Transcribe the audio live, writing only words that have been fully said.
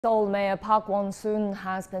Seoul Mayor Park Won-soon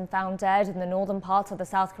has been found dead in the northern part of the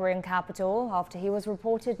South Korean capital after he was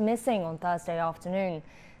reported missing on Thursday afternoon.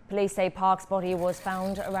 Police say Park's body was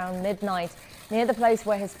found around midnight near the place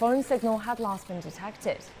where his phone signal had last been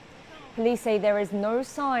detected. Police say there is no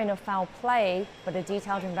sign of foul play, but a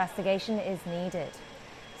detailed investigation is needed.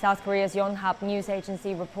 South Korea's Yonhap news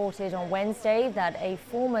agency reported on Wednesday that a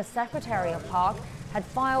former secretary of Park had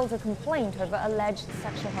filed a complaint over alleged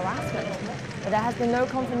sexual harassment, but there has been no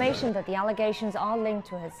confirmation that the allegations are linked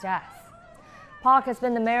to his death. Park has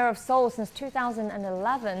been the mayor of Seoul since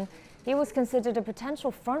 2011. He was considered a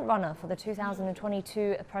potential frontrunner for the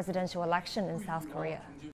 2022 presidential election in South Korea.